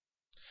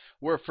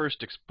we're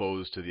first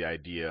exposed to the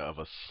idea of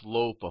a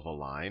slope of a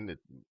line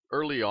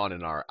early on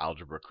in our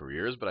algebra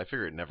careers, but I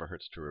figure it never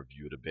hurts to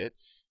review it a bit.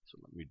 So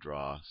let me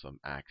draw some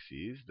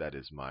axes. That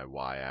is my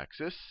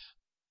y-axis.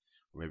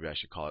 Or maybe I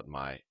should call it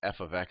my f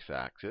of x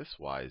axis.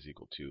 Y is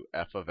equal to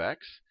f of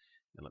x.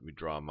 And let me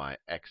draw my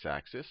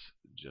x-axis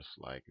just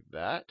like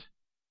that.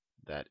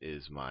 That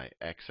is my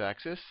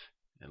x-axis.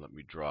 And let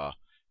me draw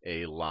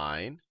a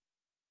line.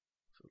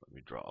 So let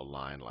me draw a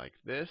line like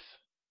this.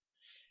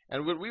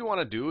 And what we want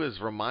to do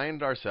is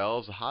remind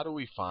ourselves, how do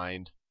we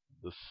find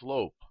the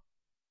slope?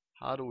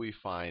 How do we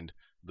find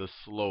the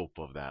slope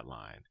of that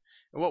line?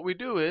 And what we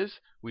do is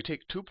we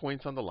take 2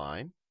 points on the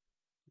line.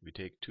 We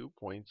take 2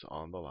 points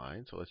on the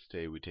line. So let's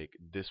say we take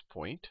this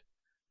point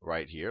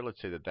right here.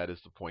 Let's say that that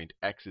is the point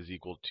x is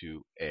equal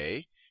to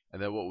a.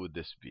 And then what would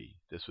this be?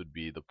 This would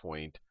be the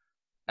point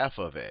f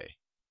of a,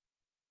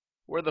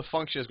 where the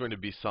function is going to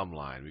be some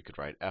line. We could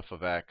write f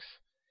of x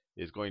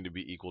is going to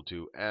be equal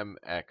to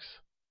mx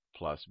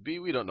plus b.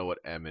 We don't know what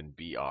m and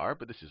b are,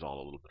 but this is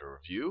all a little bit of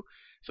review.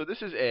 So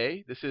this is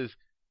a.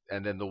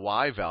 And then the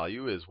y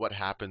value is what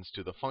happens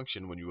to the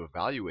function when you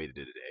evaluated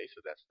it at a. So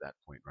that's that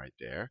point right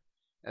there.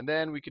 And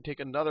then we could take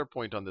another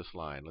point on this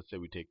line. Let's say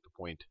we take the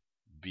point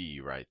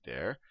b right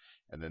there.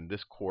 And then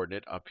this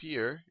coordinate up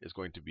here is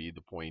going to be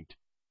the point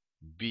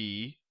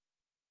b,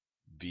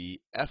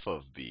 f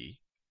of b.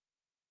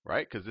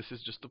 Right? Because this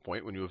is just the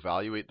point when you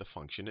evaluate the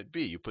function at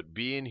b. You put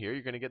b in here,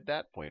 you're going to get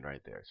that point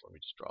right there. So let me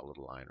just draw a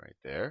little line right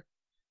there.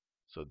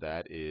 So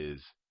that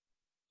is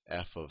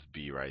f of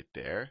b right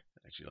there.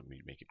 Actually, let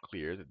me make it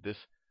clear that this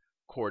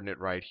coordinate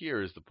right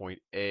here is the point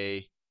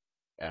a,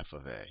 f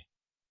of a.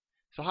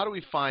 So how do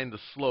we find the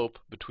slope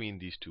between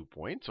these 2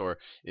 points, or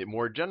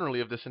more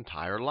generally of this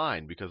entire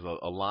line? Because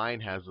a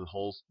line has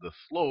the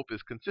slope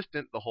is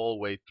consistent the whole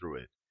way through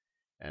it.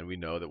 And we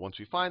know that once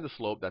we find the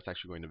slope, that's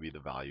actually going to be the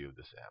value of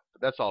this f.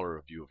 But that's all a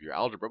review of your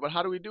algebra. But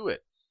how do we do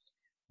it?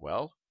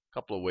 Well, a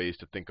couple of ways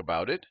to think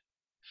about it.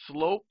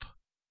 Slope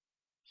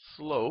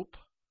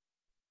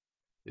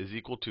is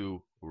equal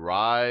to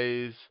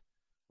rise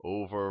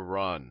over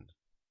run.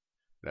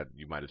 That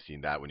you might have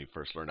seen that when you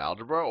first learned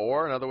algebra.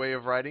 Or another way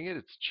of writing it,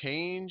 it's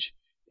change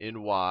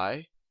in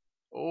y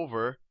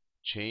over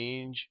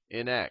change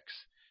in x.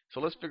 So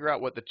let's figure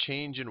out what the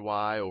change in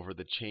y over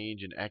the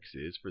change in x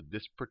is for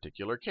this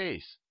particular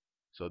case.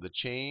 So the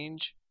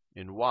change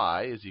in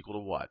y is equal to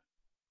what?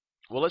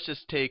 Well, let's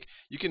just take,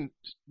 you can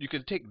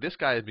take this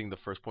guy as being the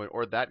first point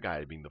or that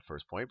guy as being the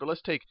first point. But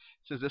let's take,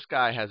 since this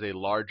guy has a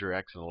larger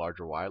x and a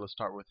larger y, let's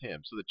start with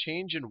him. So the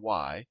change in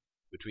y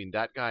between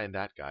that guy and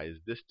that guy is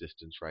this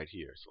distance right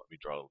here. So let me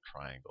draw a little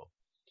triangle.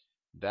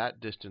 That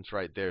distance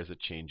right there is a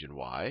change in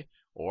y.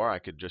 Or I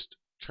could just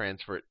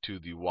transfer it to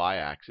the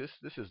y-axis.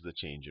 This is the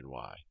change in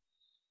y.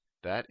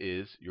 That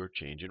is your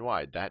change in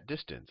y, that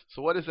distance.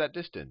 So what is that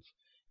distance?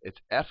 It's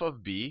f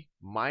of b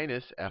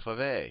minus f of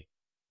a.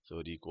 So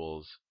it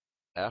equals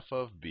f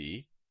of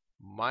b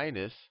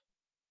minus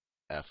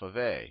f of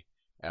a.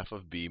 F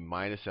of b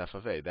minus f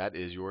of a. That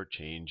is your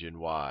change in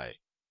y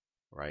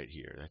right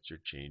here. That's your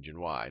change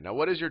in y. Now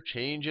what is your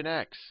change in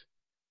x?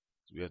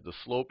 So we have the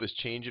slope is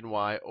change in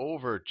y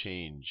over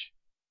change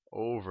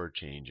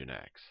in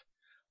x.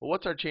 Well,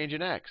 what's our change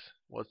in x?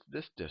 Well, it's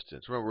this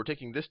distance. Remember, we're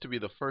taking this to be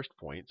the first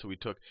point, so we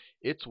took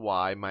its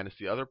y minus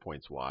the other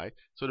point's y.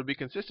 So to be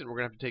consistent, we're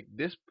going to have to take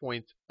this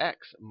point's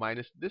x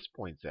minus this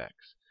point's x.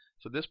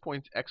 So this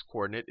point's x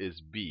coordinate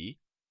is b.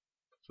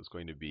 So it's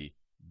going to be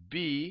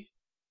b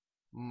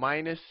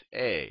minus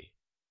a.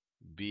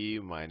 B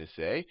minus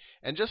a.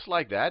 And just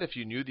like that, if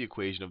you knew the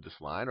equation of this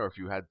line, or if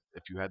you had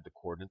the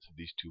coordinates of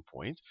these 2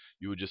 points,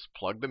 you would just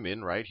plug them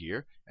in right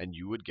here, and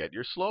you would get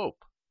your slope.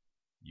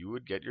 You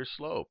would get your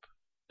slope.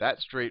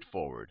 That's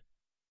straightforward.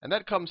 And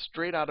that comes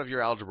straight out of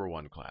your Algebra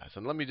 1 class.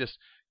 And let me just,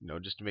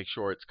 just to make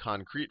sure it's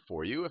concrete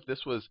for you, if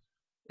this was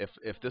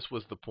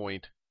the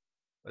point,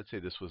 let's say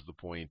this was the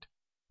point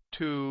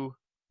 2,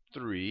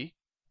 3,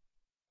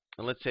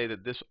 and let's say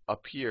that this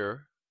up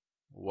here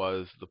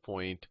was the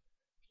point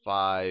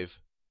 5,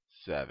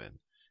 7.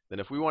 Then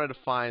if we wanted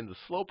to find the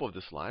slope of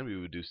this line, we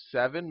would do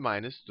 7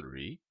 minus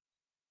 3.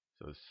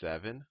 So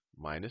 7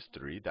 minus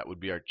 3, that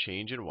would be our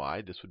change in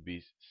y. This would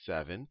be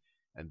 7,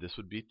 and this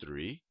would be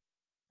 3.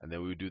 And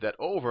then we would do that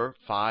over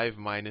 5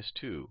 minus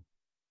 2.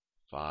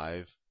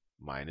 5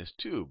 minus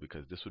 2,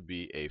 because this would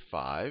be a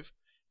 5,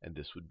 and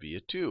this would be a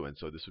 2. And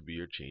so this would be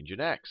your change in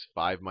x,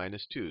 5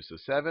 minus 2. So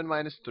 7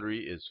 minus 3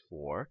 is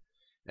 4,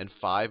 and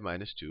 5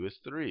 minus 2 is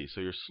 3.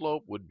 So your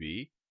slope would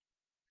be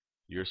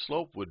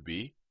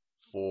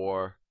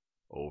 4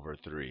 over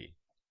 3.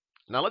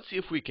 Now let's see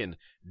if we can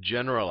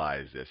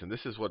generalize this. And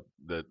this is what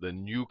the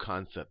new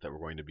concept that we're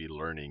going to be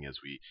learning as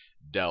we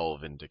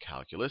delve into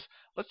calculus.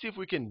 Let's see if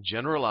we can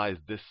generalize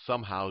this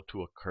somehow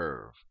to a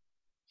curve.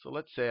 So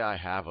let's say I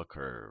have a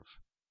curve.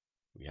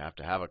 We have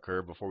to have a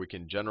curve before we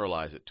can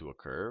generalize it to a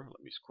curve.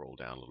 Let me scroll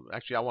down a little bit.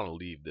 Actually, I want to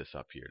leave this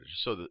up here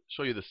to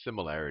show you the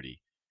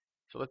similarity.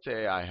 So let's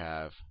say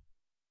I'll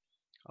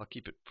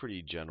keep it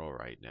pretty general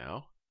right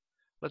now.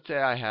 Let's say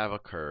I have a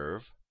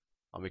curve.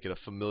 I'll make it a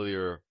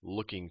familiar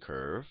looking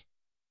curve.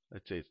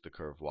 Let's say it's the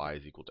curve y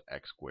is equal to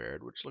x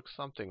squared, which looks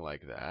something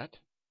like that.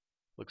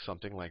 Looks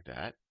something like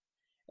that.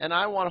 And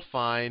I want to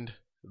find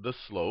the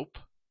slope.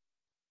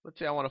 Let's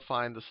say I want to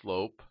find the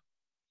slope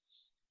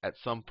at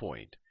some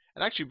point.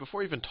 And actually,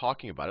 before even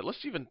talking about it,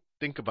 let's even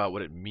think about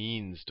what it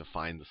means to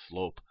find the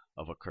slope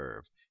of a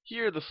curve.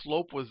 Here, the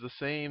slope was the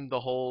same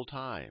the whole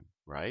time,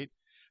 right?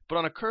 But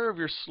on a curve,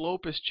 your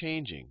slope is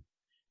changing.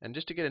 And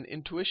just to get an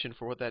intuition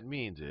for what that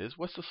means is,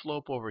 what's the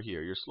slope over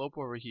here? Your slope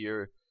over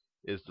here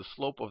is the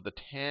slope of the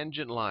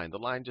tangent line. The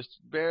line just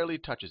barely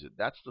touches it.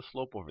 That's the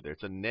slope over there.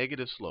 It's a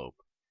negative slope.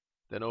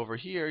 Then over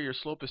here, your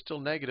slope is still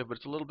negative, but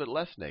it's a little bit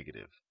less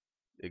negative.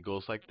 It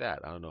goes like that.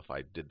 I don't know if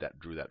I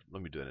drew that.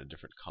 Let me do it in a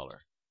different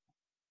color.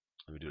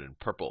 Let me do it in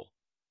purple.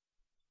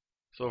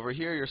 So over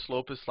here, your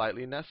slope is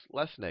slightly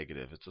less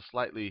negative. It's a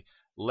slightly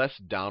less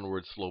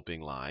downward sloping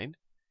line.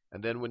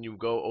 And then when you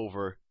go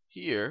over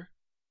here,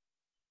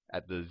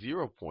 at the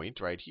 0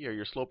 point right here,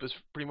 your slope is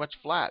pretty much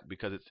flat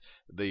because it's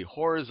the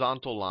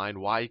horizontal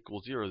line y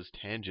equals 0 is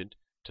tangent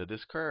to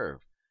this curve.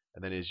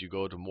 And then as you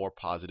go to more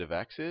positive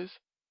x's,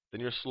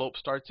 then your slope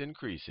starts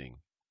increasing.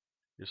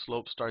 Your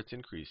slope starts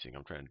increasing.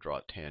 I'm trying to draw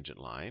a tangent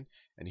line.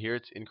 And here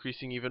it's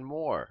increasing even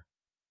more.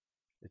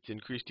 It's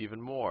increased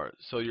even more.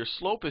 So your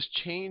slope is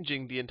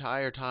changing the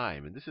entire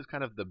time. And this is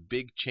kind of the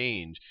big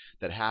change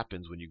that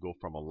happens when you go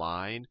from a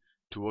line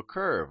to a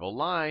curve. A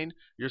line,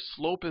 your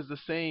slope is the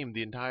same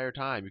the entire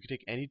time. You can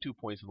take any 2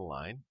 points on the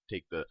line,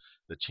 take the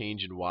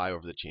change in y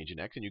over the change in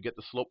x, and you get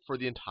the slope for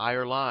the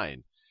entire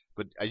line.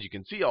 But as you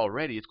can see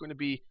already, it's going to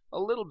be a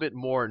little bit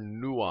more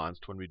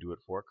nuanced when we do it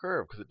for a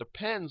curve, because it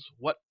depends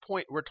what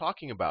point we're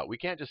talking about. We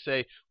can't just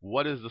say,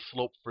 what is the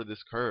slope for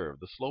this curve?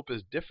 The slope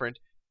is different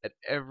at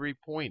every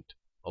point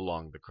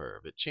along the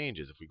curve. It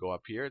changes. If we go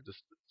up here, it's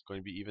going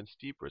to be even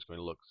steeper. It's going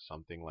to look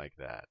something like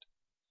that.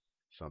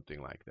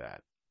 Something like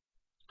that.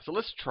 So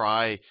let's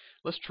try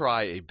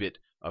a bit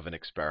of an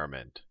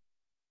experiment.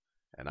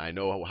 And I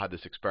know how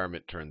this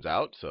experiment turns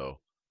out,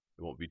 so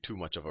it won't be too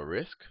much of a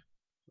risk.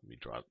 Let me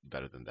draw it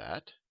better than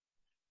that.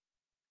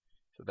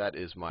 So that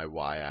is my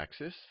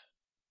y-axis.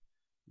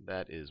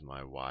 That is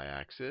my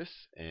y-axis.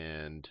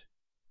 And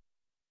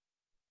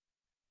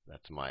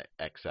that's my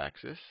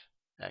x-axis.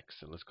 X.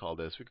 And let's call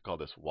this, we could call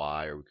this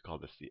y, or we could call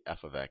this the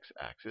f of x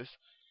axis.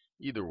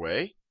 Either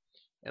way.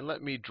 And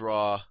let me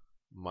draw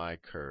my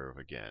curve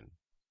again.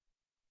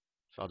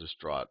 So I'll just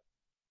draw it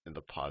in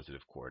the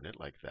positive coordinate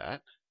like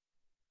that.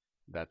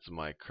 That's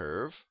my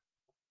curve.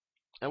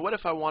 And what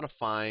if I want to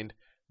find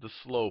the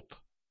slope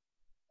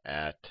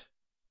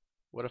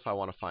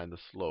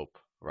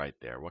right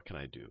there? What can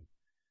I do?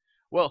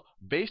 Well,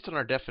 based on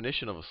our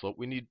definition of a slope,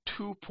 we need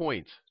 2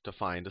 points to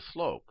find a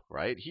slope,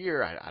 right?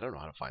 Here, I don't know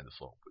how to find the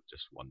slope with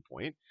just 1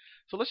 point.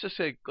 So let's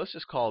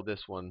just call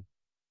this one,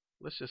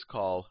 let's just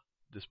call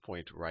this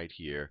point right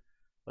here,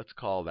 let's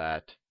call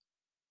that,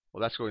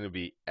 well, that's going to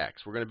be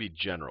x. We're going to be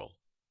general.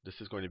 This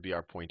is going to be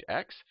our point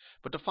x.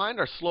 But to find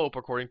our slope,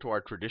 according to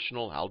our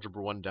traditional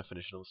Algebra 1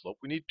 definition of the slope,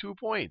 we need 2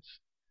 points.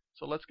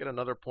 So let's get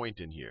another point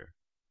in here.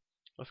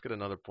 Let's get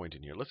another point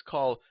in here. Let's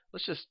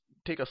just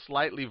take a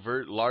slightly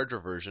larger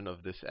version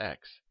of this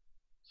x.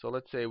 So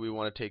let's say we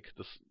want to take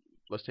this.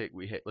 Let's say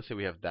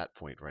we have that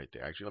point right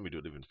there. Actually, let me do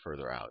it even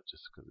further out,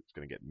 just because it's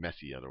going to get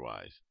messy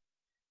otherwise.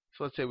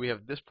 So let's say we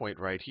have this point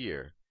right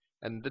here,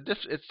 and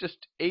it's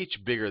just h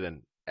bigger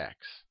than x.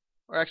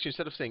 Or actually,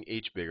 instead of saying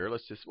h bigger,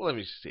 let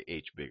me just say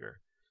h bigger.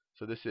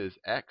 So this is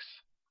x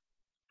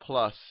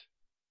plus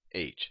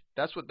h.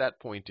 That's what that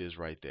point is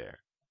right there.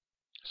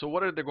 So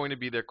what are going to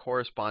be their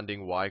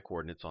corresponding y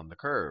coordinates on the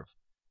curve?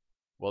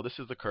 Well, this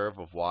is the curve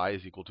of y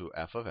is equal to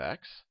f of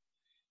x.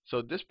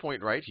 So this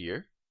point right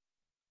here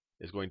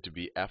is going to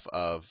be f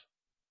of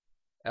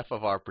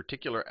our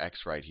particular x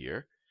right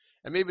here.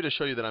 And maybe to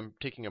show you that I'm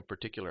taking a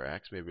particular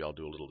x, maybe I'll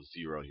do a little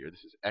 0 here.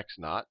 This is x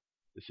naught.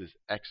 This is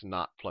x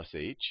naught plus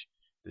h.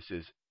 This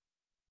is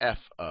f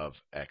of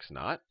x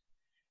naught.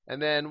 And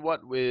then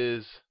what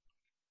is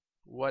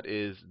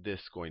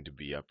this going to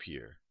be up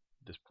here?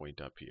 This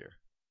point up here.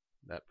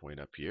 That point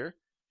up here.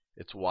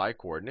 Its y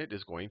coordinate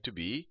is going to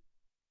be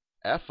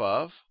f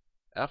of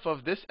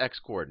this x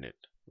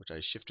coordinate, which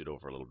I shifted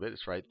over a little bit.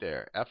 It's right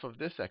there. F of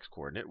this x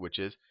coordinate, which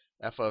is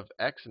f of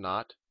x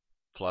naught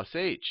plus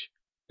h.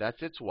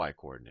 That's its y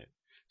coordinate.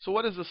 So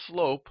what is the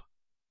slope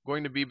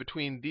going to be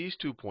between these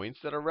 2 points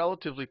that are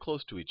relatively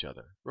close to each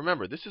other?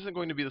 Remember, this isn't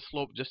going to be the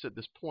slope just at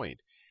this point.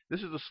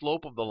 This is the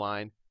slope of the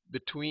line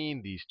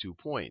between these 2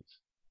 points.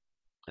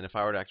 And if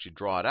I were to actually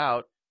draw it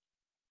out,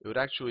 it would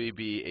actually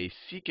be a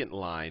secant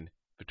line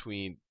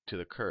to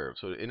the curve.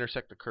 So to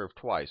intersect the curve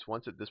twice,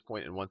 once at this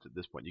point and once at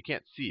this point. You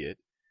can't see it.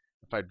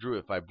 If I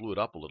blew it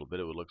up a little bit,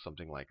 it would look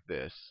something like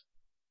this.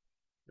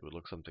 It would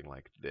look something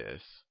like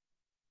this.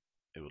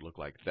 It would look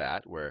like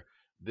that, where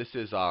this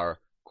is our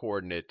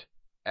coordinate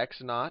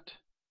x naught,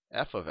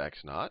 f of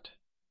x naught,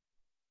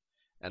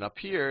 and up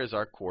here is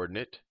our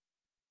coordinate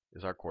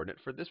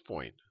for this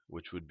point,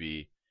 which would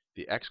be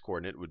the x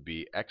coordinate would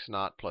be x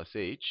naught plus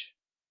h,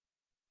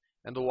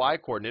 and the y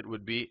coordinate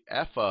would be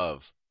f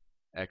of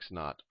x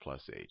naught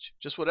plus h.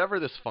 Just whatever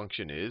this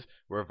function is,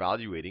 we're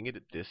evaluating it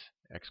at this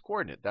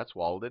x-coordinate. That's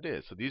all it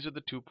is. So these are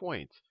the 2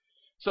 points.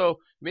 So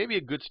maybe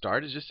a good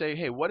start is just say,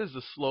 hey, what is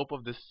the slope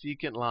of this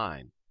secant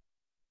line?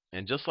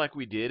 And just like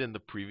we did in the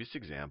previous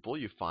example,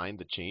 you find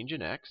the change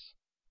in x.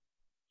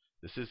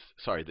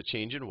 The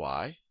change in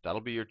y.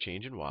 That'll be your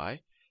change in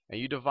y. And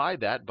you divide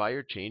that by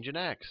your change in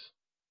x.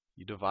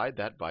 You divide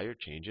that by your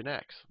change in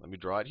x. Let me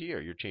draw it here.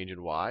 Your change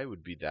in y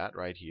would be that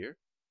right here.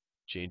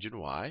 Change in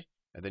y.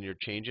 And then your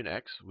change in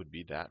x would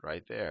be that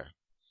right there.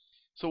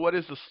 So what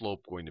is the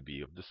slope going to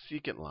be of the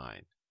secant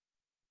line?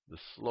 The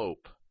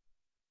slope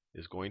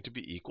is going to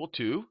be equal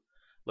to,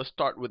 let's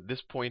start with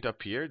this point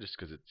up here just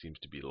because it seems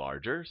to be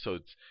larger. So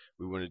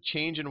we want to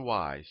change in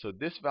y. So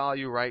this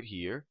value right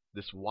here,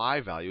 this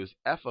y value, is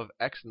f of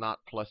x naught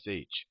plus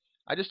h.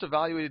 I just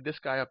evaluated this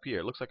guy up here.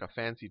 It looks like a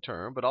fancy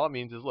term, but all it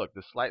means is, look,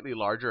 the slightly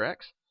larger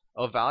x,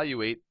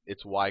 evaluate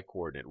its y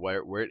coordinate,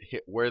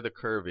 where the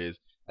curve is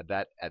at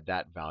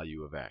that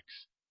value of x.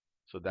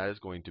 So that is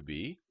going to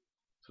be,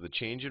 so the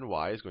change in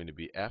y is going to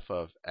be f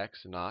of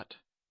x naught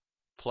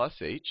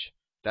plus h.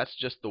 That's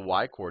just the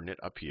y coordinate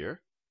up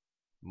here,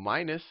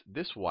 minus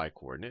this y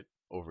coordinate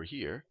over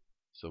here.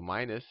 So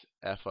minus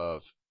f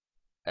of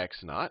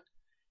x naught,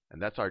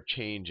 and that's our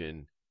change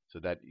in, so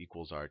that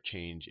equals our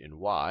change in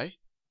y.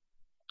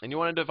 And you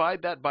want to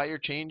divide that by your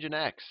change in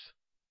x.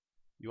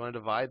 You want to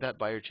divide that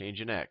by your change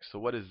in x. So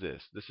what is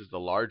this? This is the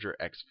larger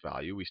x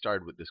value. We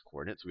started with this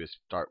coordinate, so we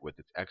start with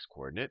its x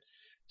coordinate.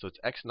 So it's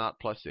x naught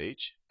plus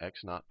h,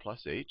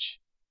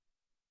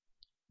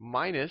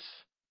 minus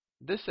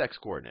this x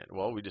coordinate.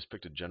 Well, we just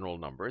picked a general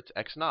number. It's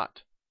x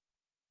naught.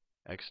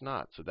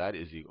 So that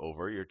is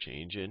over your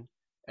change in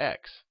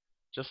x.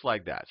 Just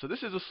like that. So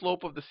this is the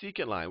slope of the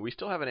secant line. We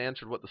still haven't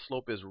answered what the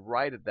slope is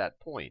right at that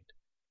point.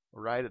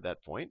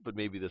 But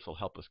maybe this will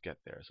help us get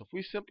there. So if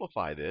we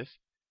simplify this,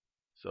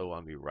 so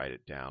let me write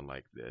it down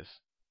like this.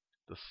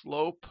 The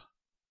slope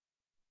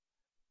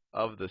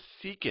of the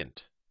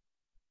secant,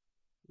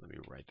 let me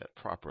write that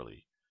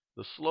properly.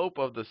 The slope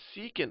of the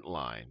secant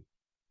line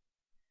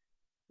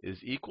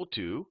is equal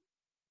to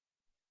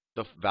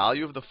the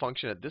value of the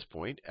function at this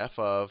point, f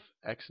of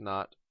x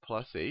naught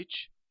plus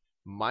h,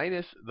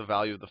 minus the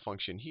value of the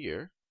function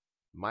here,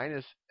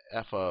 minus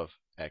f of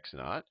x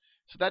naught.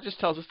 So that just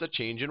tells us the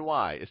change in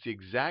y. It's the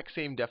exact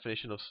same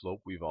definition of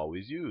slope we've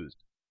always used,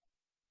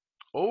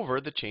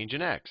 over the change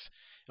in x.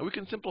 And we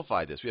can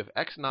simplify this. We have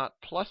x naught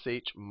plus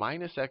h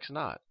minus x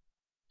naught.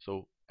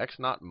 So x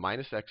naught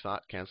minus x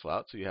naught cancel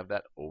out, so you have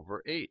that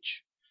over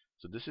h.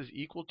 So this is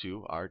equal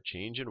to our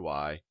change in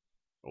y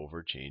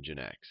over change in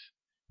x.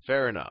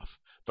 Fair enough.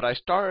 But I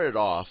started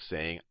off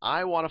saying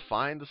I want to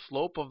find the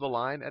slope of the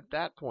line at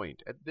that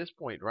point, at this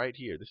point right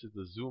here. This is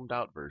the zoomed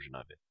out version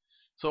of it.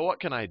 So what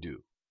can I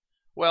do?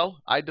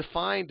 Well, I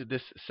defined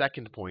this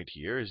second point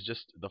here as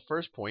just the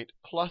first point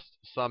plus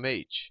some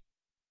h.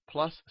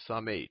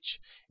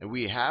 And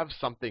we have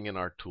something in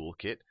our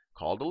toolkit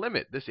called a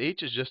limit. This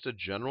h is just a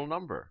general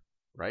number,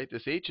 right?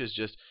 This h is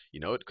just,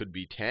 it could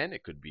be 10,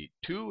 it could be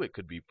 2, it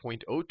could be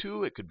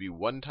 0.02, it could be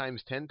 1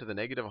 times 10 to the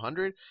negative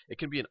 100. It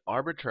can be an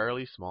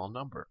arbitrarily small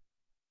number.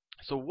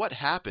 So what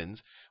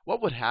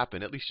would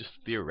happen, at least just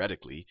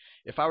theoretically,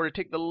 if I were to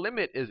take the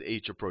limit as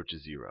h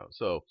approaches 0?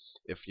 So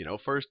if,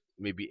 first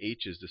maybe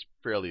h is this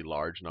fairly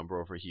large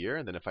number over here,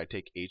 and then if I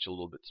take h a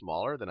little bit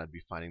smaller, then I'd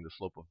be finding the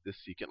slope of this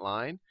secant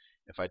line.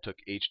 If I took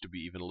h to be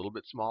even a little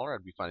bit smaller,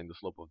 I'd be finding the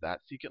slope of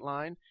that secant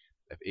line.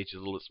 If h is a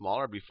little bit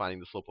smaller, I'd be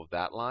finding the slope of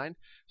that line.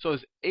 So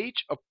as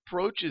h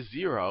approaches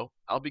 0,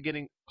 I'll be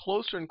getting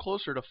closer and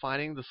closer to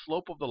finding the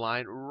slope of the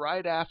line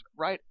right at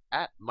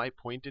my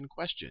point in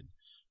question.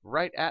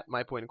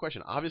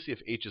 Obviously,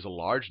 if h is a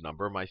large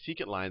number, my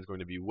secant line is going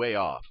to be way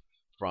off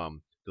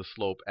from the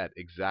slope at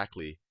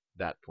exactly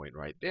that point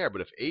right there.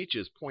 But if h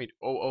is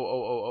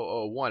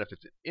 0.000001, if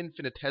it's an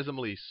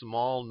infinitesimally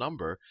small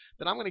number,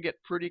 then I'm going to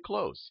get pretty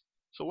close.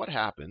 So what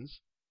happens?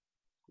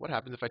 What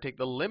happens if I take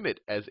the limit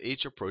as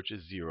h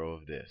approaches 0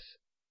 of this?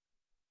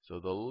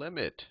 So the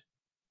limit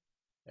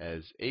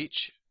as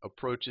h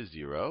approaches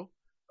 0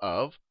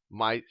 of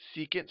my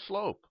secant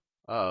slope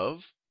of,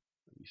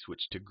 let me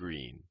switch to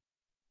green,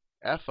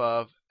 f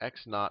of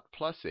x naught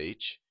plus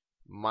h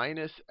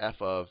minus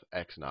f of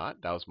x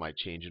naught, that was my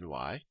change in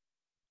y,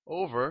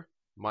 over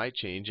my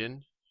change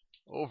in,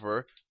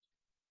 over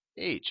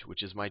h,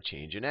 which is my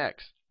change in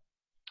x.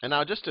 And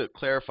now just to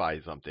clarify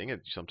something,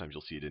 and sometimes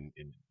you'll see it in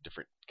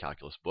different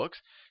calculus books,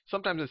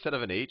 sometimes instead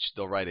of an h,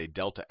 they'll write a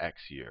delta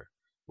x here,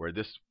 where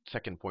this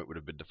second point would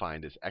have been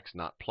defined as x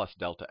naught plus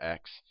delta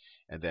x,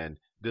 and then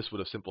this would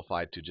have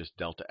simplified to just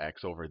delta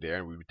x over there,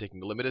 and we would be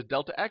taking the limit as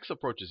delta x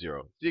approaches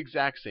 0. It's the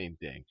exact same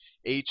thing.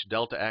 H,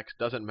 delta x,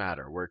 doesn't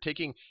matter. We're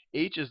taking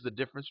h as the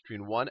difference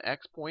between one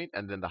x point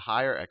and then the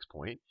higher x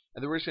point,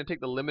 and then we're just going to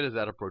take the limit as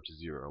that approaches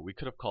 0. We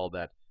could have called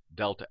that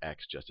delta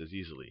x just as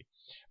easily.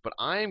 But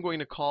I'm going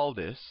to call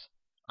this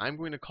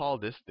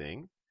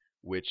thing,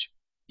 which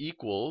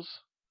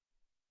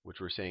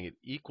we're saying it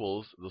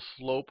equals the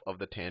slope of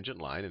the tangent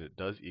line, and it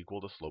does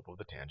equal the slope of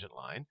the tangent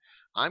line.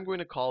 I'm going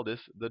to call this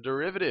the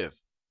derivative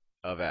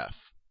of f.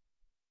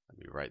 Let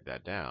me write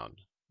that down.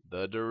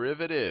 The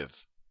derivative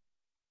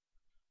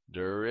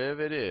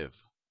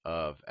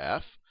of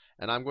f.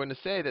 And I'm going to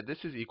say that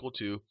this is equal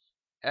to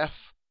f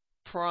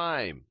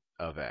prime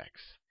of x.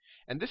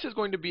 And this is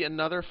going to be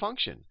another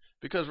function.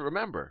 Because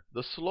remember,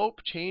 the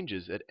slope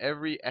changes at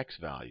every x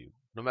value.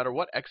 No matter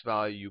what x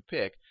value you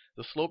pick,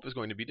 the slope is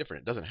going to be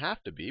different. It doesn't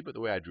have to be, but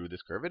the way I drew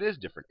this curve, it is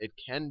different. It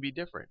can be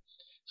different.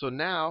 So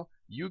now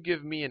you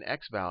give me an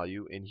x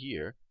value in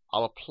here.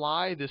 I'll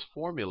apply this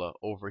formula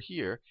over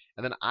here,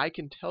 and then I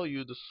can tell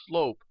you the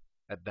slope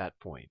at that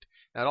point.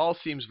 Now, it all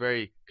seems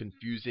very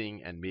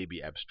confusing and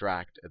maybe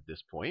abstract at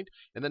this point.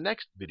 In the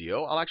next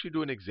video, I'll actually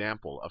do an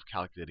example of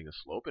calculating a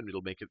slope, and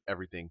it'll make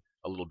everything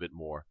a little bit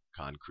more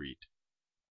concrete.